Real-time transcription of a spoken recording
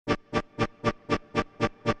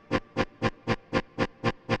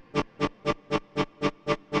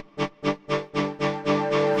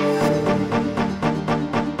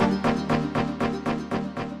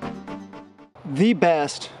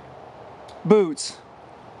boots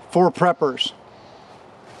for preppers.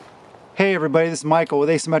 Hey everybody, this is Michael with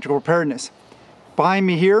Asymmetrical Preparedness. Behind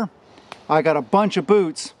me here, I got a bunch of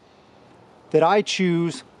boots that I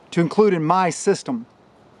choose to include in my system.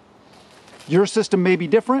 Your system may be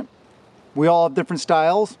different. We all have different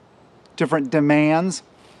styles, different demands,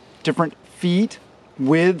 different feet,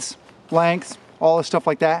 widths, lengths, all this stuff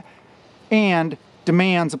like that, and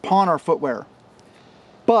demands upon our footwear.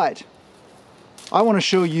 But I want to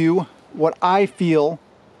show you what I feel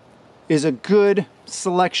is a good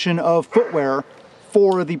selection of footwear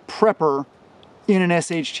for the prepper in an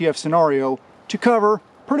SHTF scenario to cover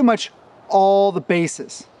pretty much all the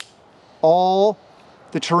bases, all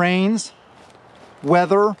the terrains,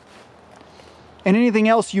 weather, and anything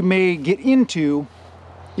else you may get into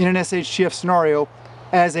in an SHTF scenario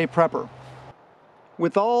as a prepper.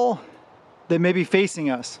 With all that may be facing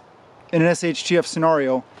us in an SHTF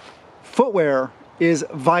scenario, footwear is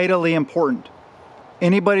vitally important.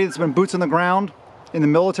 Anybody that's been boots on the ground in the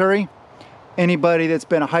military, anybody that's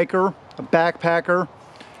been a hiker, a backpacker,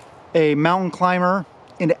 a mountain climber,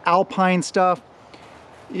 into alpine stuff,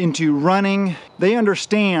 into running, they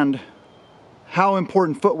understand how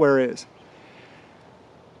important footwear is.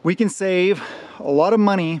 We can save a lot of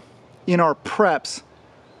money in our preps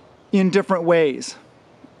in different ways,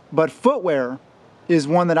 but footwear is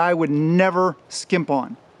one that I would never skimp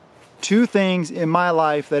on. Two things in my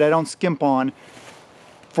life that I don't skimp on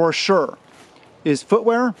for sure is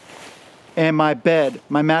footwear and my bed,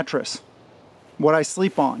 my mattress, what I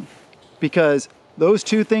sleep on, because those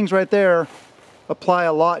two things right there apply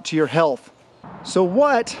a lot to your health. So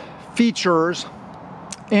what features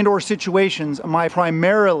and or situations am I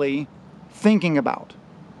primarily thinking about?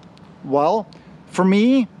 Well, for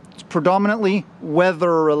me, it's predominantly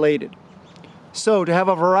weather related. So to have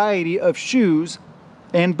a variety of shoes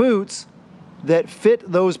and boots that fit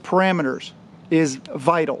those parameters is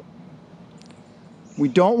vital. We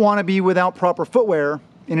don't want to be without proper footwear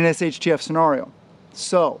in an SHTF scenario.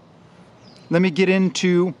 So let me get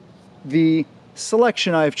into the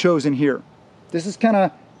selection I've chosen here. This is kind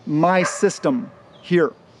of my system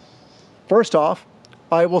here. First off,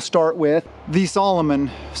 I will start with the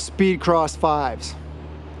Salomon Speedcross 5s.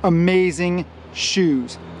 Amazing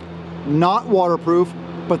shoes. Not waterproof,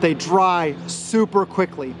 but they dry super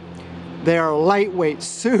quickly. They are lightweight,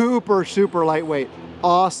 super lightweight.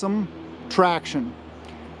 Awesome traction.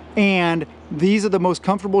 And these are the most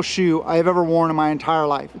comfortable shoe I have ever worn in my entire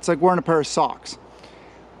life. It's like wearing a pair of socks.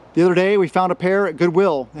 The other day we found a pair at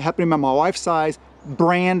Goodwill. It happened to be my wife's size,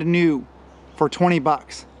 brand new, for 20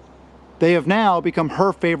 bucks. They have now become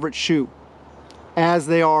her favorite shoe, as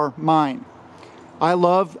they are mine. I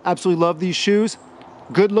absolutely love these shoes.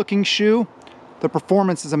 Good looking shoe. The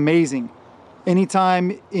performance is amazing.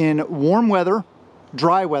 Anytime in warm weather,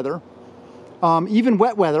 dry weather, even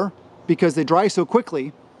wet weather, because they dry so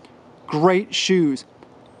quickly, great shoes.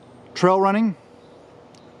 Trail running,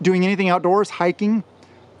 doing anything outdoors, hiking,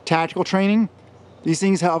 tactical training, these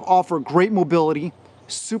things offer great mobility,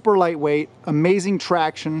 super lightweight, amazing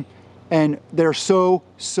traction, and they're so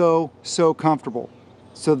comfortable.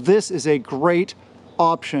 So this is a great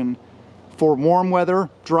option for warm weather,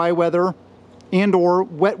 dry weather, and or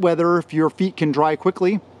wet weather if your feet can dry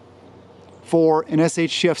quickly, for an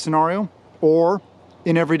SHTF scenario or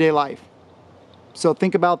in everyday life. So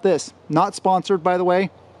think about this. Not sponsored, by the way,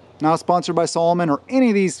 not sponsored by Salomon or any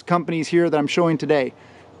of these companies here that I'm showing today,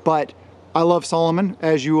 but I love Salomon,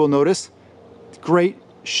 as you will notice. Great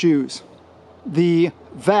shoes. The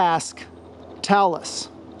Vask Talus.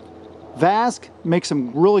 Vask makes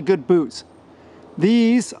some really good boots.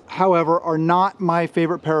 These, however, are not my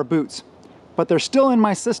favorite pair of boots, but they're still in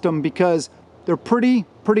my system because they're pretty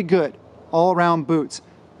good all-around boots.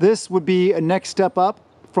 This would be a next step up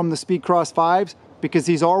from the Speedcross 5s because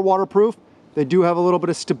these are waterproof. They do have a little bit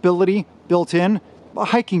of stability built in. A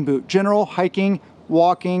hiking boot, general hiking,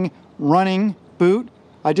 walking, running boot.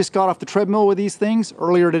 I just got off the treadmill with these things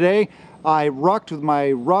earlier today. I rucked with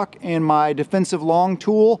my ruck and my defensive long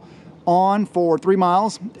tool on for 3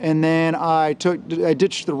 miles, and then I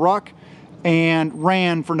ditched the ruck and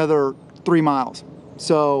ran for another 3 miles.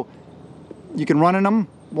 So you can run in them,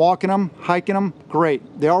 walk in them, hike in them,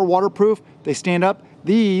 great. They are waterproof, they stand up.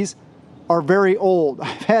 These are very old.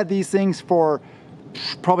 I've had these things for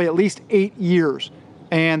probably at least 8 years,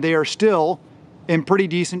 and they are still in pretty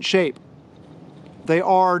decent shape. They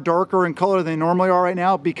are darker in color than they normally are right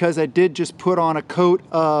now because I did just put on a coat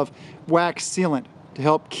of wax sealant to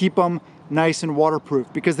help keep them nice and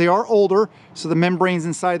waterproof, because they are older, so the membranes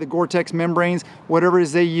inside, the Gore-Tex membranes, whatever it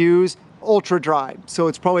is they use, ultra dry. So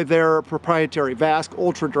it's probably their proprietary Vask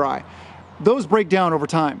Ultra Dry. Those break down over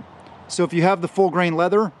time. So if you have the full grain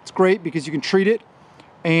leather, it's great because you can treat it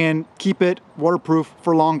and keep it waterproof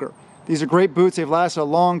for longer. These are great boots. They've lasted a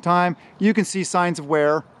long time. You can see signs of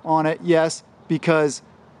wear on it, yes, because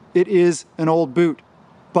it is an old boot,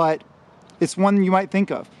 but it's one you might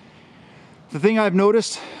think of. The thing I've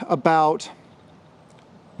noticed about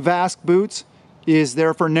Vask boots is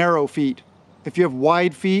they're for narrow feet. If you have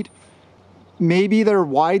wide feet, maybe their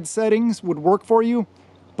wide settings would work for you,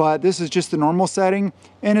 but this is just the normal setting,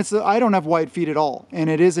 and I don't have wide feet at all, and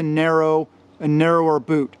it is a narrower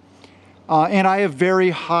boot. And I have very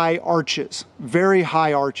high arches, very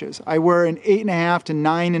high arches. I wear an 8.5 to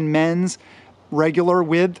 9 in men's regular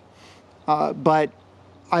width, but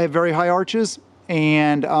I have very high arches,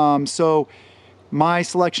 and so my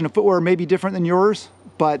selection of footwear may be different than yours,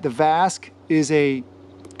 but the Vask is a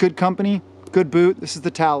good company, good boot. This is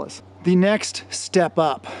the Talus. The next step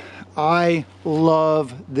up, I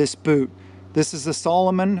love this boot. This is the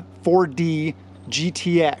Salomon 4D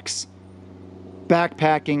GTX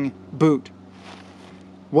backpacking boot.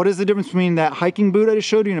 What is the difference between that hiking boot I just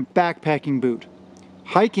showed you and a backpacking boot?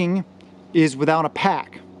 Hiking is without a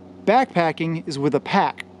pack. Backpacking is with a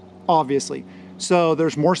pack, obviously. So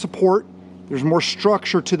there's more support, there's more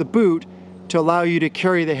structure to the boot to allow you to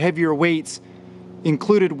carry the heavier weights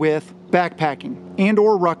included with backpacking and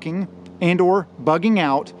or rucking and or bugging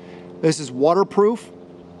out. This is waterproof.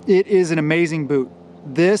 It is an amazing boot.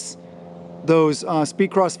 Those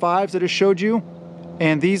Speedcross 5s that I showed you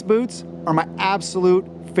and these boots are my absolute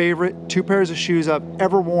favorite 2 pairs of shoes I've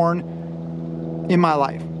ever worn in my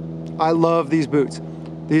life. I love these boots.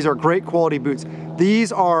 These are great quality boots.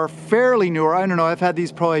 These are fairly newer. I don't know, I've had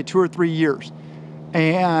these probably 2 or 3 years.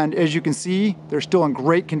 And as you can see, they're still in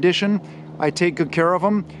great condition. I take good care of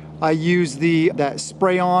them. I use that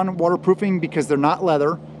spray-on waterproofing because they're not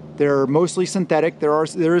leather. They're mostly synthetic. There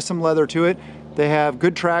is some leather to it. They have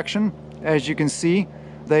good traction, as you can see.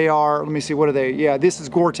 They are, let me see, what are they? Yeah, this is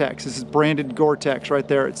Gore-Tex. This is branded Gore-Tex right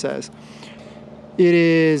there, it says.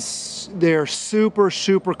 They're super,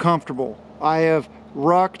 super comfortable. I have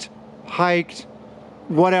rucked, hiked,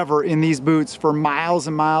 whatever in these boots for miles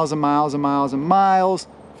and miles and miles and miles and miles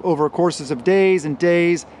over courses of days and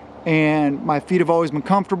days, and my feet have always been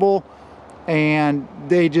comfortable and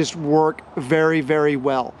they just work very, very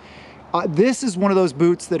well. This is one of those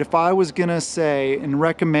boots that if I was gonna say and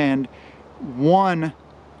recommend one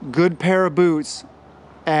good pair of boots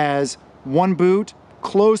as one boot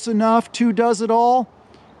close enough to does it all,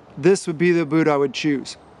 this would be the boot I would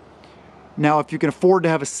choose. Now, if you can afford to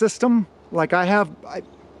have a system like I have,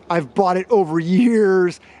 I've bought it over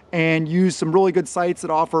years and used some really good sites that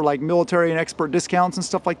offer like military and expert discounts and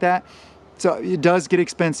stuff like that. So it does get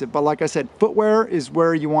expensive, but like I said, footwear is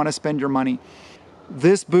where you want to spend your money.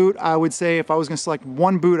 This boot, I would say if I was going to select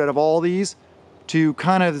one boot out of all these to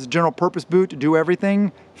kind of this general purpose boot to do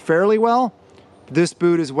everything fairly well, this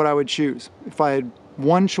boot is what I would choose. If I had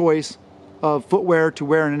one choice of footwear to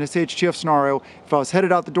wear in an SHTF scenario, if I was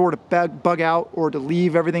headed out the door to bug out or to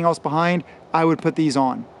leave everything else behind, I would put these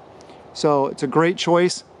on. So it's a great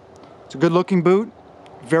choice. It's a good looking boot,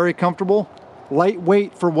 very comfortable,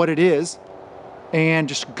 lightweight for what it is, and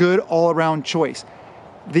just good all around choice.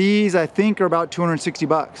 These I think are about 260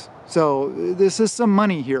 bucks. So this is some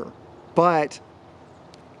money here, but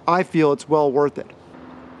I feel it's well worth it.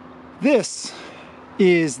 This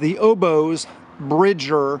is the Oboz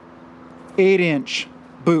Bridger 8-inch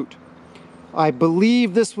boot. I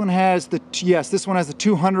believe this one has this one has the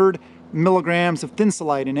 200 milligrams of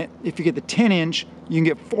Thinsulite in it. If you get the 10-inch, you can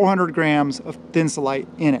get 400 grams of Thinsulite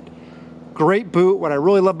in it. Great boot. What I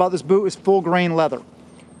really love about this boot is full grain leather.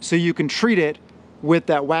 So you can treat it with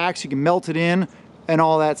that wax, you can melt it in and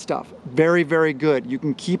all that stuff. Very, very good. You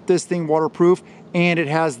can keep this thing waterproof, and it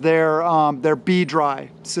has their B-Dry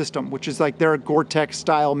system, which is like their Gore-Tex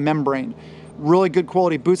style membrane. Really good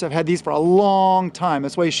quality boots. I've had these for a long time.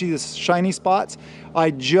 That's why you see the shiny spots.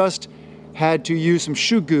 I just had to use some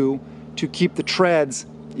shoe goo to keep the treads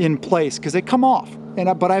in place because they come off.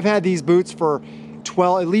 But I've had these boots for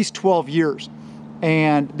at least 12 years,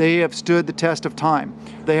 and they have stood the test of time.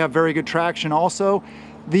 They have very good traction also.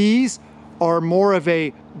 These are more of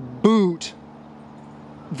a boot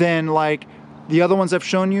than like the other ones I've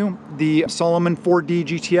shown you. The Salomon 4D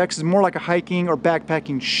GTX is more like a hiking or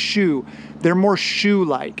backpacking shoe. They're more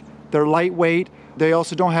shoe-like. They're lightweight. They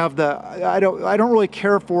also don't have I don't really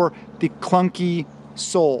care for the clunky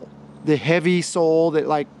sole, the heavy sole that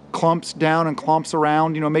like clumps down and clumps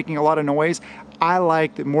around, you know, making a lot of noise. I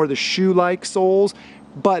like more the shoe-like soles.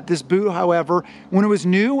 But this boot, however, when it was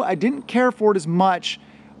new, I didn't care for it as much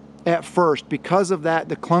at first because of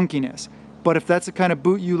the clunkiness. But if that's the kind of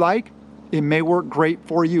boot you like, it may work great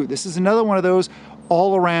for you. This is another one of those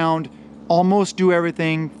all around, almost do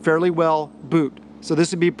everything fairly well boot. So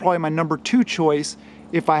this would be probably my number 2 choice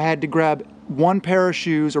if I had to grab one pair of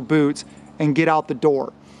shoes or boots and get out the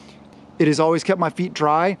door. It has always kept my feet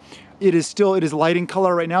dry. It is light in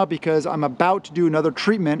color right now because I'm about to do another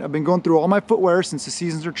treatment. I've been going through all my footwear since the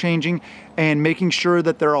seasons are changing and making sure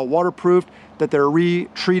that they're all waterproofed, that they're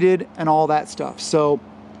re-treated and all that stuff. So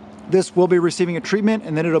this will be receiving a treatment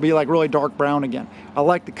and then it'll be like really dark brown again. I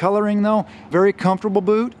like the coloring though, very comfortable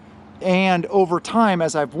boot. And over time,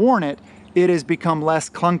 as I've worn it, it has become less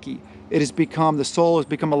clunky. The sole has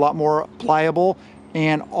become a lot more pliable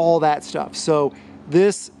and all that stuff. So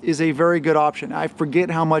this is a very good option. I forget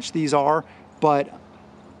how much these are, but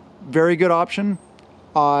very good option.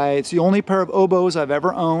 It's the only pair of oboes I've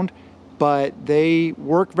ever owned, but they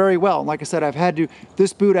work very well. Like I said,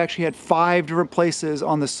 this boot actually had 5 different places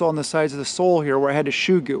on the sole, on the sides of the sole here where I had to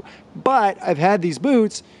shoe goo. But I've had these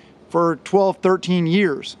boots for 12, 13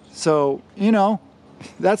 years. So, you know,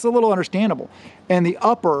 that's a little understandable. And the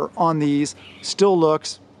upper on these still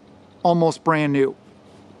looks almost brand new.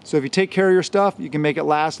 So if you take care of your stuff, you can make it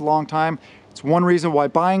last a long time. It's one reason why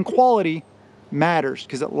buying quality matters,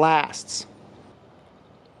 because it lasts.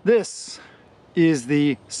 This is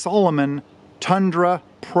the Salomon Tundra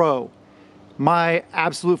Pro. My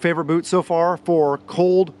absolute favorite boot so far for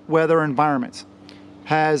cold weather environments.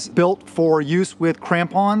 Has built for use with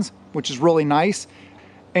crampons, which is really nice.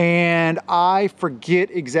 And I forget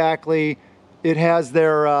exactly, it has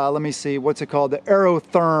their, let me see, what's it called? The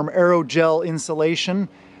Aerotherm Aerogel insulation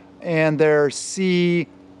and their CS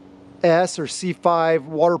or C5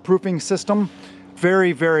 waterproofing system.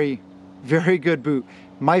 Very, very, very good boot.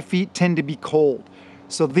 My feet tend to be cold.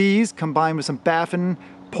 So these combined with some Baffin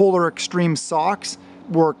Polar Extreme socks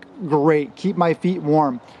work great, keep my feet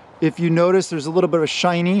warm. If you notice, there's a little bit of a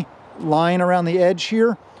shiny line around the edge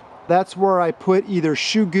here. That's where I put either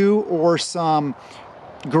shoe goo or some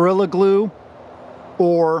Gorilla Glue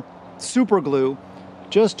or super glue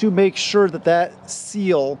just to make sure that that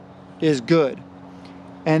seal is good.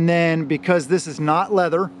 And then because this is not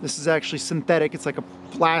leather, this is actually synthetic, it's like a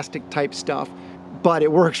plastic type stuff, but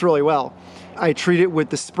it works really well. I treat it with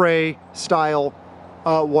the spray style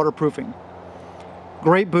waterproofing.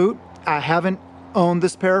 Great boot. I haven't owned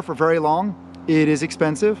this pair for very long. It is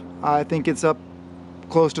expensive. I think it's up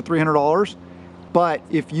close to $300. But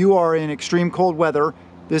if you are in extreme cold weather,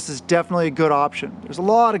 this is definitely a good option. There's a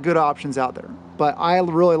lot of good options out there, but I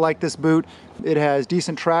really like this boot. It has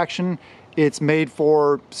decent traction. It's made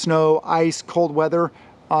for snow, ice, cold weather,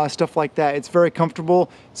 stuff like that. It's very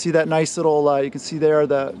comfortable. See that nice little, you can see there,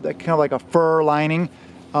 the kind of like a fur lining.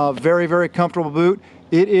 Very, very comfortable boot.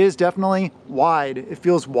 It is definitely wide. It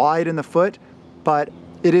feels wide in the foot, but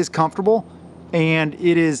it is comfortable and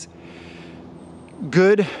it is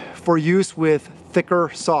good for use with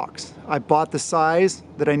thicker socks. I bought the size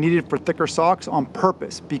that I needed for thicker socks on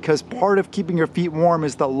purpose because part of keeping your feet warm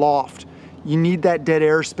is the loft. You need that dead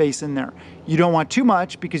air space in there. You don't want too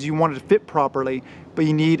much because you want it to fit properly, but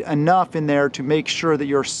you need enough in there to make sure that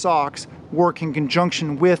your socks work in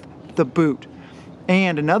conjunction with the boot.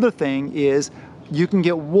 And another thing is you can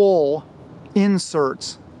get wool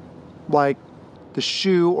inserts like the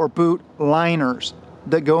shoe or boot liners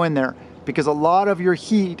that go in there because a lot of your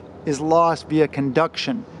heat is lost via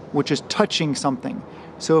conduction, which is touching something.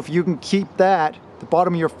 So if you can keep that, the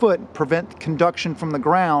bottom of your foot, prevent conduction from the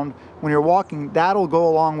ground when you're walking, that'll go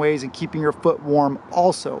a long ways in keeping your foot warm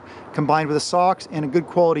also, combined with the socks and a good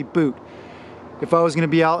quality boot. If I was gonna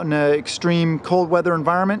be out in an extreme cold weather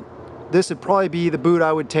environment, this would probably be the boot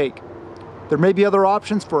I would take. There may be other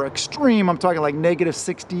options for extreme, I'm talking like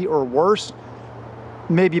 -60 or worse,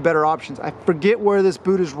 maybe better options. I forget where this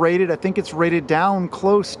boot is rated. I think it's rated down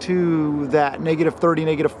close to that -30,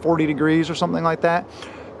 -40 degrees or something like that.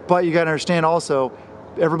 But you gotta understand also,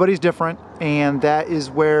 everybody's different, and that is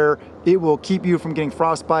where it will keep you from getting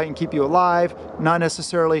frostbite and keep you alive, not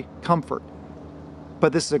necessarily comfort.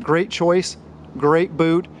 But this is a great choice, great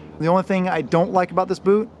boot. The only thing I don't like about this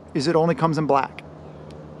boot is it only comes in black.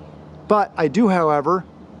 But I do, however,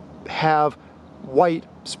 have white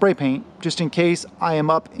spray paint just in case I am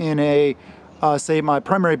up in a, say my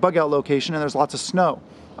primary bug out location and there's lots of snow.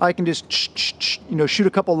 I can just shoot a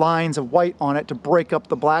couple lines of white on it to break up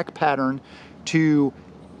the black pattern to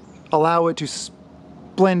allow it to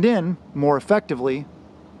blend in more effectively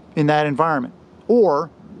in that environment. Or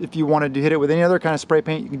if you wanted to hit it with any other kind of spray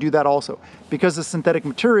paint, you can do that also. Because it's synthetic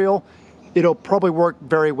material, it'll probably work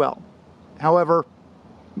very well. However,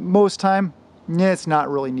 most time, it's not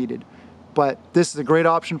really needed. But this is a great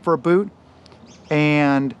option for a boot,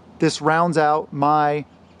 and this rounds out my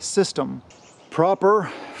system.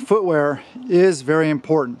 Proper footwear is very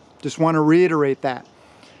important. Just want to reiterate that.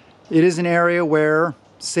 It is an area where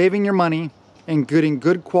saving your money and getting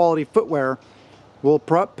good quality footwear will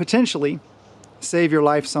potentially save your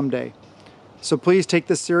life someday. So please take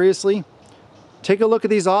this seriously. Take a look at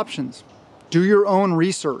these options. Do your own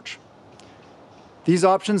research. These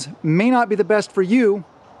options may not be the best for you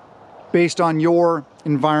based on your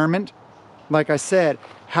environment. Like I said,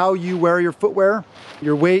 how you wear your footwear,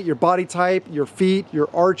 your weight, your body type, your feet, your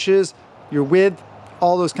arches, your width,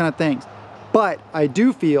 all those kind of things. But I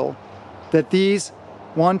do feel that these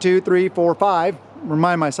 1, 2, 3, 4, 5,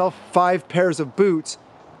 remind myself, 5 pairs of boots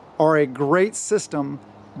are a great system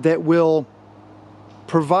that will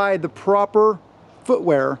provide the proper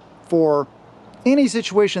footwear for any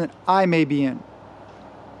situation that I may be in.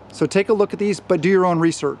 So take a look at these, but do your own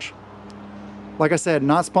research. Like I said,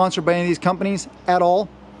 not sponsored by any of these companies at all.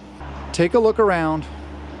 Take a look around,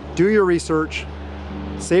 do your research,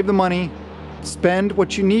 save the money, spend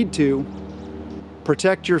what you need to,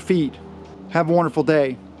 protect your feet. Have a wonderful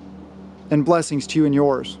day, and blessings to you and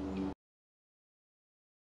yours.